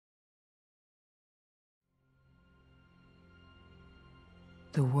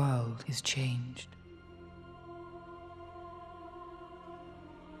The world is changed.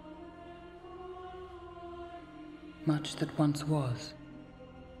 Much that once was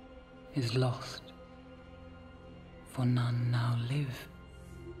is lost, for none now live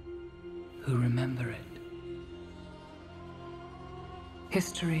who remember it.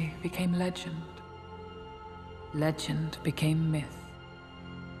 History became legend. Legend became myth.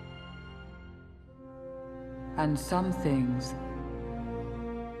 And some things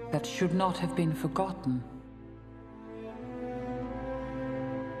that should not have been forgotten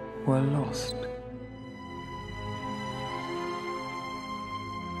were lost.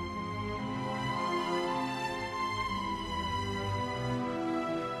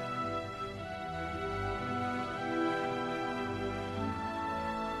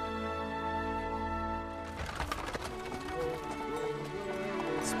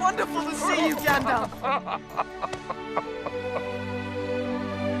 It's wonderful to see you, Gandalf!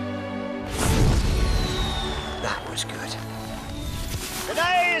 That was good.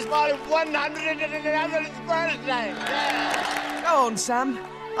 Today is my 111th birthday! Yeah. Go on, Sam.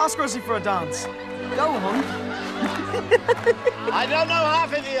 Ask Rosie for a dance. Go on. I don't know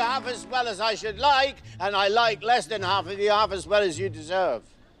half of you half as well as I should like, and I like less than half of you half as well as you deserve.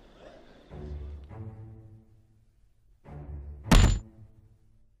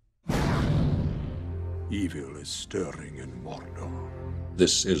 Evil is stirring in Mordor.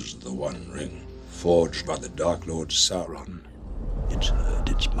 This is the One Ring, forged by the Dark Lord Sauron. It's heard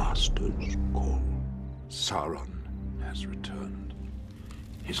its master's call. Sauron has returned.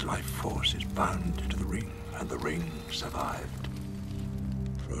 His life force is bound to the ring, and the ring survived.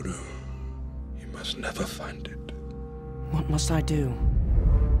 Frodo, you must never find it. What must I do?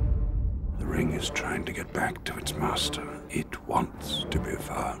 The ring is trying to get back to its master. It wants to be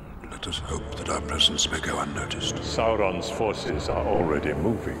found. Let us hope that our presence may go unnoticed. Sauron's forces are already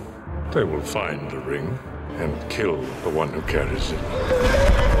moving. They will find the ring and kill the one who carries it.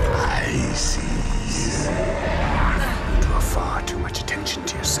 I see you. You draw far too much attention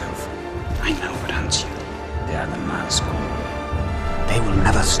to yourself. I know what hunts you. They are the Nazgûl. They will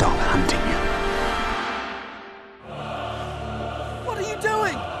never stop hunting you. What are you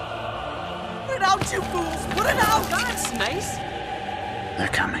doing? Put it out, you fools! Put it out! That's nice! They're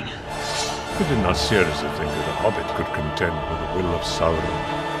coming. It did not seriously think that a hobbit could contend with the will of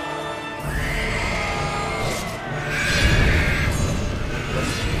Sauron.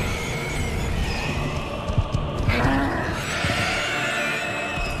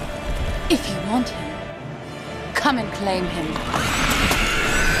 If you want him, come and claim him.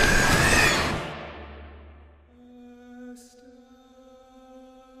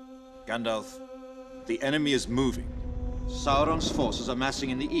 Gandalf, the enemy is moving. Sauron's forces are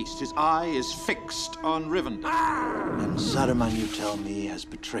massing in the east. His eye is fixed on Rivendell. And Saruman, you tell me, has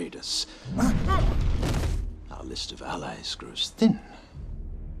betrayed us. Our list of allies grows thin.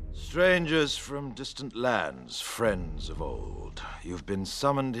 Strangers from distant lands, friends of old, you've been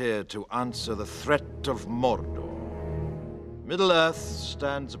summoned here to answer the threat of Mordor. Middle-earth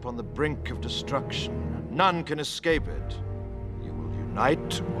stands upon the brink of destruction. None can escape it. You will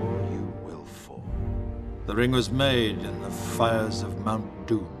unite or you will fall. The ring was made in the fires of Mount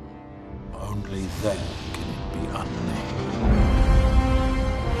Doom. Only there can it be unmade.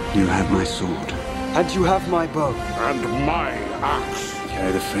 You have my sword. And you have my bow. And my axe.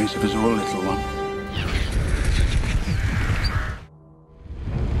 Carry the face of us all, little one.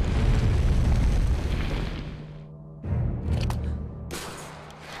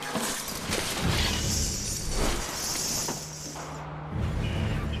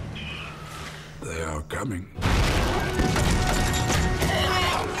 They are coming.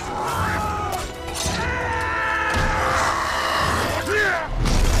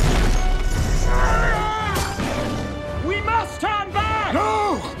 We must turn back!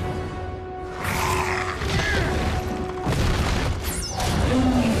 No!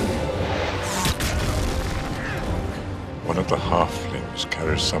 One of the halflings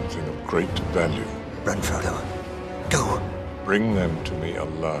carries something of great value. Run, Frodo. Go. Bring them to me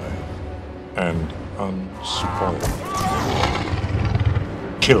alive and unspoiled.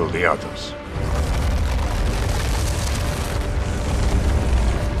 Kill the others.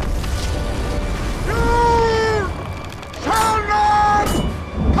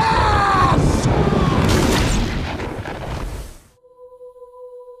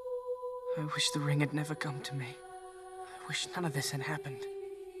 I wish the ring had never come to me. I wish none of this had happened.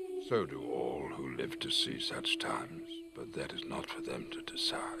 So do all who live to see such times, but that is not for them to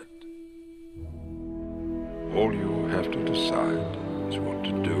decide. All you have to decide is what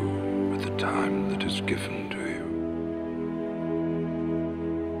to do with the time that is given to you.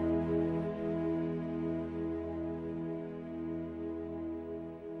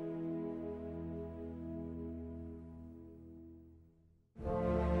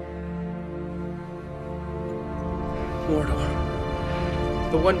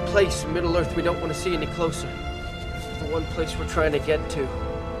 Mordor. The one place in Middle-earth we don't want to see any closer. The one place we're trying to get to.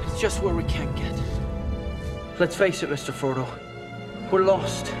 It's just where we can't get. Let's face it, Mr. Frodo. We're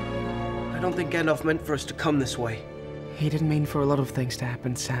lost. I don't think Gandalf meant for us to come this way. He didn't mean for a lot of things to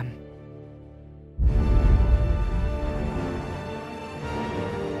happen, Sam.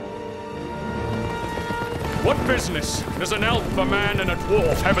 What business does an elf, a man, and a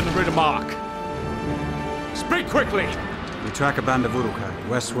dwarf have in the Riddermark? Speak quickly! We track a band of Uruk-hai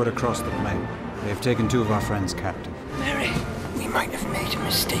westward across the plain. They have taken 2 of our friends captive. Mary, we might have made a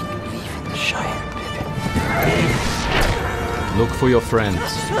mistake leaving the Shire, Pippin. Look for your friends.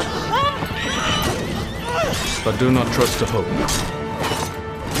 But do not trust to hope.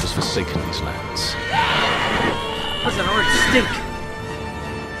 It has forsaken these lands. That's an horrid stink!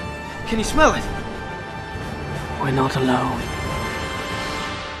 Can you smell it? We're not alone.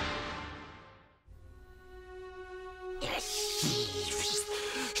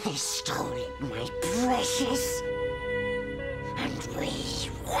 They stole my precious, and we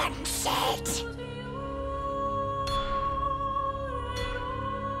want it.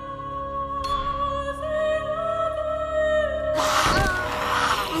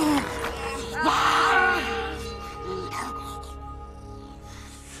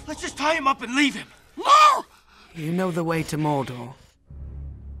 Let's just tie him up and leave him. No! You know the way to Mordor.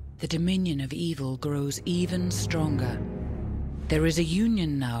 The dominion of evil grows even stronger. There is a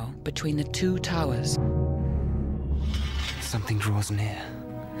union now between the 2 towers. Something draws near.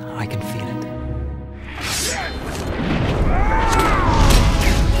 I can feel it.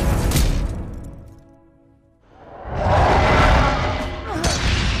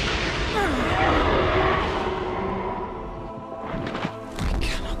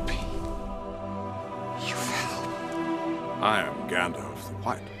 Cannot be. You fell. I am Gandalf the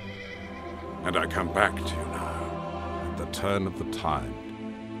White, and I come back to you now, at the turn of the tide.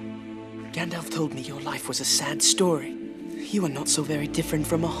 Gandalf told me your life was a sad story. You were not so very different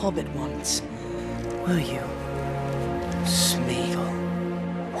from a hobbit once. Were you? Smeagol.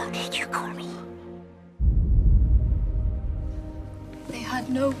 What did you call me? They had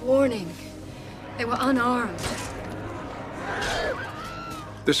no warning. They were unarmed.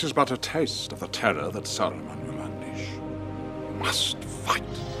 This is but a taste of the terror that Saruman will unleash. You must fight.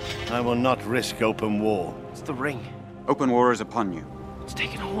 I will not risk open war. It's the ring. Open war is upon you. It's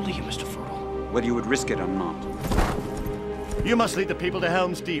taken hold of you, Mr. Frodo. Whether you would risk it or not. You must lead the people to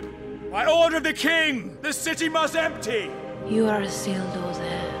Helm's Deep. By order of the king, the city must empty! You are Isildur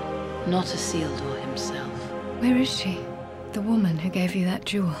there, not Isildur himself. Where is she? The woman who gave you that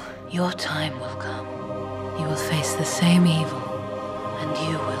jewel. Your time will come. You will face the same evil, and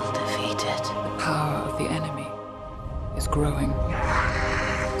you will defeat it. The power of the enemy is growing.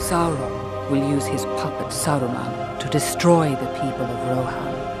 Sauron will use his puppet Saruman to destroy the people of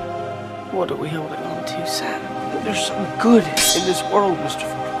Rohan. What are we holding on to, Sam? There's some good in this world, Mr.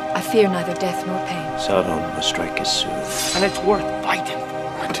 Frodo. I fear neither death nor pain. Sauron will strike us soon. And it's worth fighting for.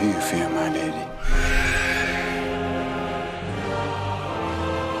 What do you fear, my lady?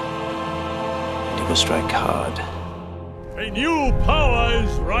 And he will strike hard. A new power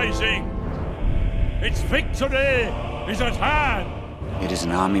is rising! Its victory is at hand! It is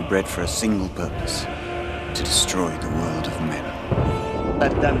an army bred for a single purpose. To destroy the world of men.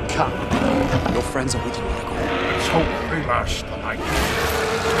 Let them come. Your friends are with you, Aragorn. Let's hope they last the night.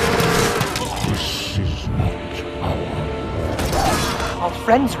 This is not our war. Our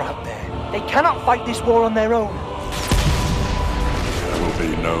friends are out there. They cannot fight this war on their own. There will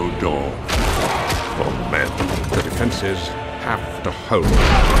be no door for men. The defenses have to hold.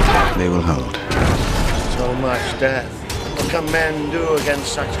 They will hold. So much death. What can men do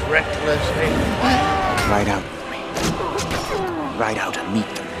against such reckless hate? Ride out with me. Ride out and meet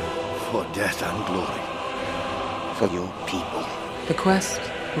them. For death and glory. For your people. The quest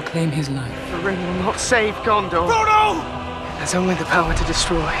will claim his life. The ring will not save Gondor. Frodo! It has only the power to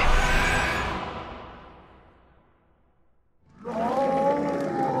destroy.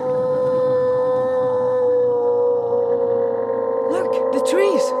 Look, the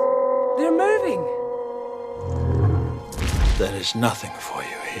trees! They're moving! There is nothing for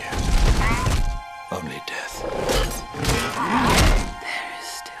you here. Only death. There is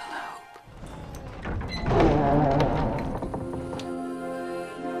still hope.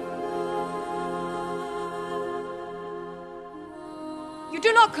 You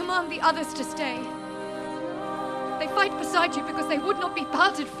do not command the others to stay. They fight beside you because they would not be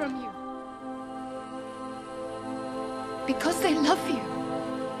parted from you. Because they love you.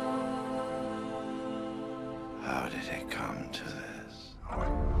 How did it come to this?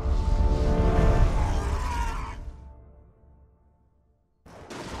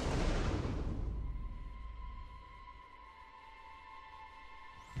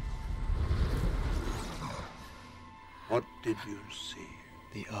 did you see?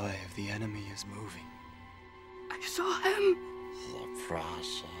 The eye of the enemy is moving. I saw him. The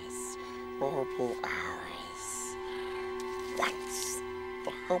precious will be ours. Once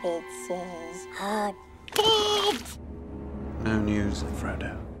the hobbits are dead. No news,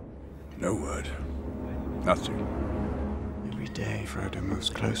 Frodo. No word. Nothing. Every day, Frodo moves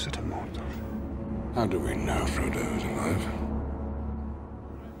closer to Mordor. How do we know Frodo is alive?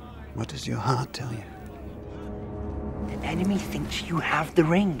 What does your heart tell you? The enemy thinks you have the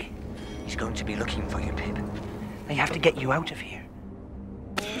ring. He's going to be looking for you, Pip. They have to get you out of here.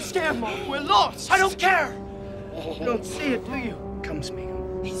 Scare Mom, we're lost! I don't care! You don't see it, do you? Come,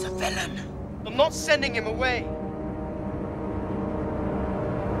 Smeagol. He's a villain. I'm not sending him away.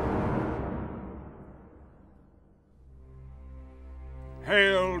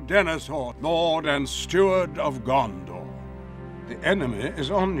 Hail, Denethor, Lord and Steward of Gondor. The enemy is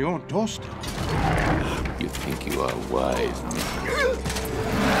on your doorstep. You think you are wise,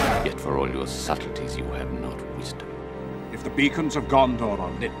 yet for all your subtleties you have not wisdom. If the beacons of Gondor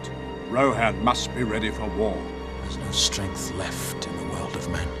are lit, Rohan must be ready for war. There's no strength left in the world of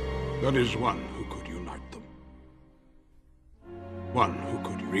men. There is one who could unite them. One who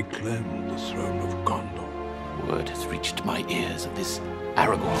could reclaim the throne of Gondor. Word has reached my ears of this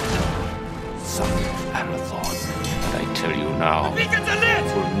Aragorn, son of Arathorn. And I tell you now, the beacons are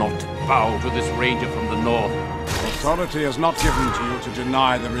lit! will not bow to this ranger from the north. Authority is not given to you to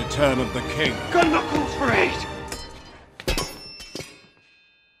deny the return of the king. Gun knuckles parade!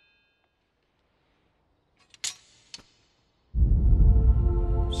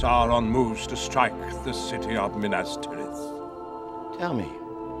 Sauron moves to strike the city of Minas Tirith. Tell me,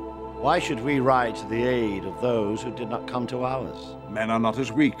 why should we ride to the aid of those who did not come to ours? Men are not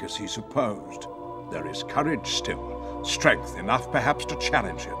as weak as he supposed. There is courage still, strength enough perhaps to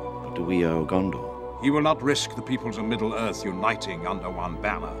challenge him. What do we owe Gondor? He will not risk the peoples of Middle-earth uniting under one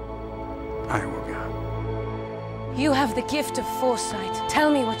banner. I will go. You have the gift of foresight.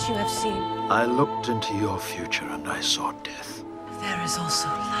 Tell me what you have seen. I looked into your future and I saw death. There is also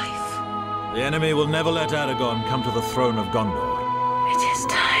life. The enemy will never let Aragorn come to the throne of Gondor. It is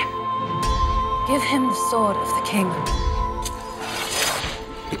time. Give him the sword of the king.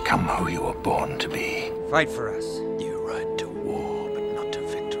 Become who you were born to be. Fight for us. You ride to war, but not to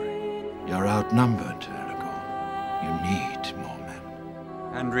victory. You're outnumbered, Aragorn. You need more men.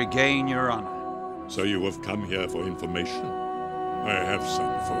 And regain your honor. So you have come here for information? I have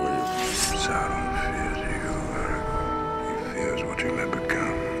some for you. Sauron fears you, Aragorn. He fears what you may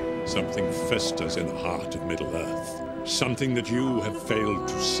become. Something festers in the heart of Middle-earth. Something that you have failed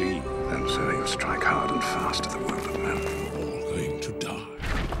to see. And so you strike hard and fast at the world of men. All going to die.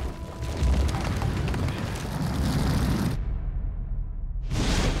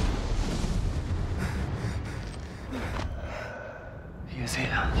 He is here.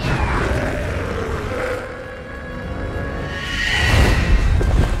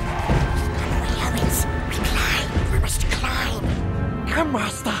 We must climb. Come,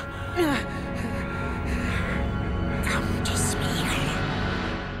 Master. Come to Smeagol.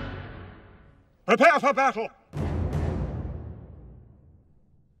 Prepare for battle!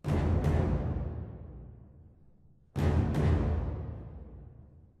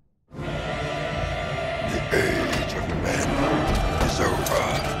 The age of men is over.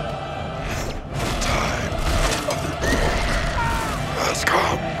 The time of the old has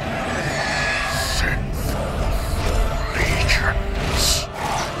come. Send forth legions.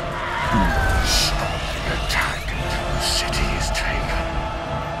 Stop the attack until the city is taken.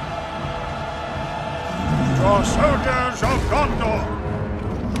 For soldiers of Gondor,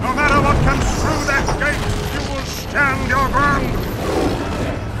 no matter what comes through that gate, you will stand your ground.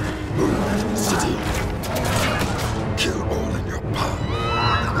 Move the city. Kill all in your power.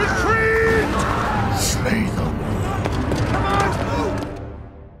 Retreat! Slay them.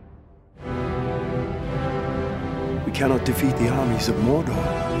 We cannot defeat the armies of Mordor.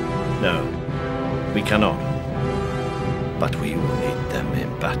 No, we cannot. But we will meet them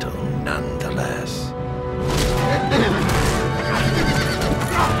in battle nonetheless.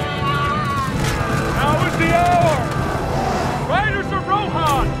 Now is the hour! Riders of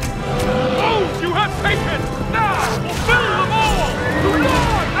Rohan! Those you have taken, now fulfill them all! To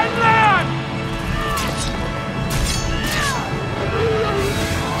Lord and land!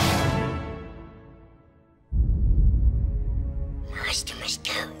 Master must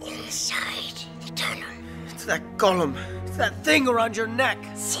go inside the tunnel. It's that golem. It's that thing around your neck.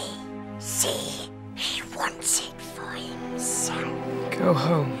 See, he wants it for himself. Go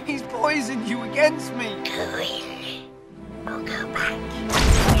home. He's poisoned you against me. Go in, or go back.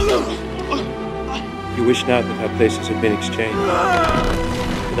 You wish now that our places had been exchanged.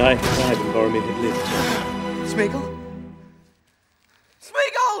 That I had died and Boromir had lived. Smeagol?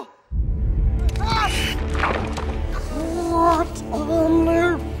 Smeagol! What on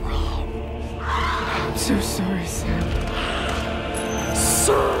earth? I'm so sorry, Sam.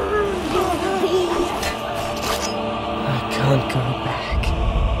 I can't go back.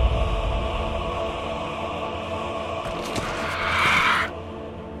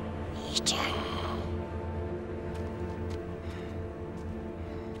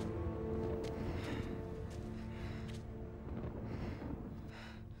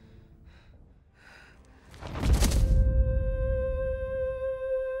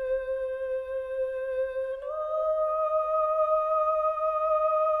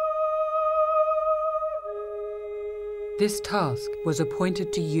 This task was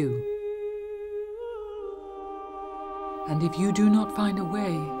appointed to you. And if you do not find a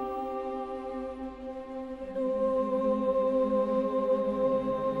way,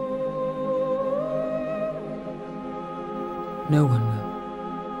 no one will.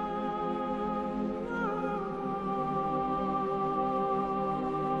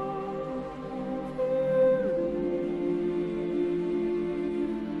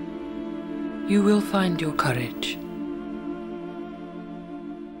 You will find your courage.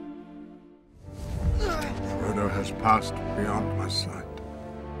 Frodo has passed beyond my sight.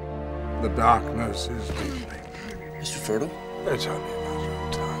 The darkness is deepening. Mr. Frodo? It's only a matter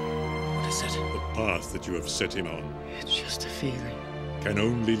of time. What is it? The path that you have set him on It's just a feeling. can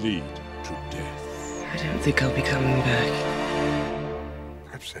only lead to death. I don't think I'll be coming back.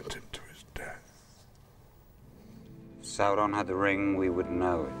 I've sent him to his death. If Sauron had the ring, we would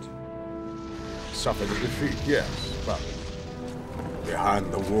know it. Suffered a defeat, yes, but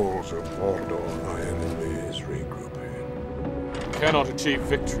behind the walls of Mordor, my enemy is regrouping. We cannot achieve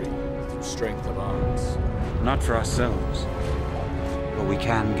victory through strength of arms. Not for ourselves, but we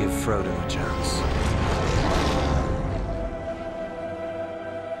can give Frodo a chance.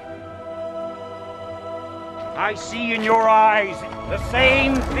 I see in your eyes the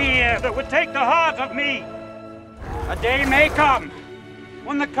same fear that would take the heart of me. A day may come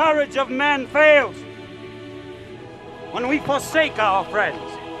when the courage of men fails, when we forsake our friends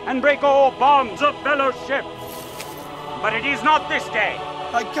and break all bonds of fellowship. But it is not this day.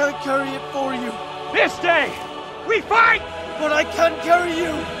 I can't carry it for you. This day, we fight! But I can't carry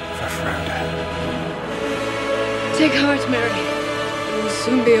you. For Frodo. Take heart, Merry. It will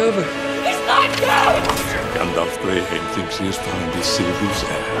soon be over. It's not good! Gandalf Greyhaim thinks he has found his Silver's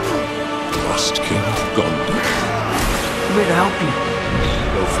heir, the lost king of Gondor. I'm here to help you.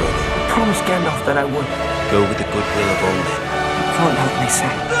 Go further. I promised Gandalf that I would. Go with the goodwill of all men. You can't help me,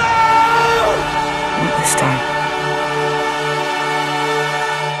 Sam. Not this time.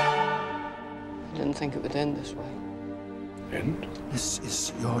 I didn't think it would end this way. End? This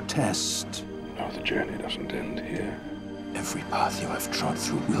is your test. No, the journey doesn't end here. Every path you have trod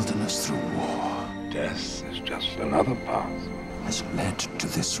through wilderness, through war, Death is just another path. has led to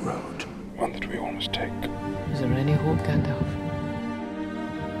this road. One that we all must take. Is there any hope, Gandalf?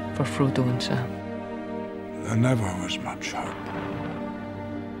 For Frodo and Sam? There never was much hope.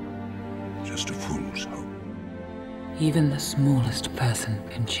 Just a fool's hope. Even the smallest person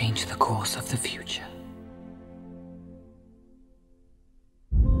can change the course of the future.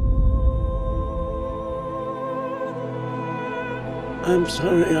 I'm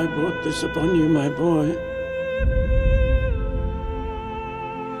sorry I brought this upon you, my boy.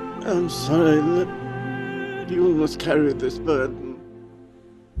 I'm sorry that you must carry this burden.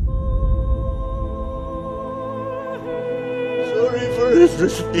 Sorry for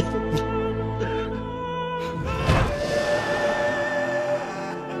everything.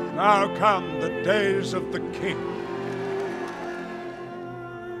 Now come the days of the king.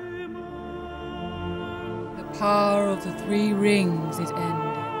 The power of the three rings is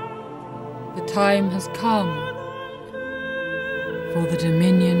ended. The time has come for the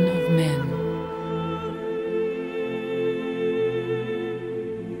dominion of men.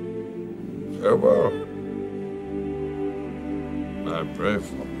 Farewell. I pray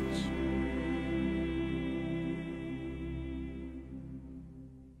for you.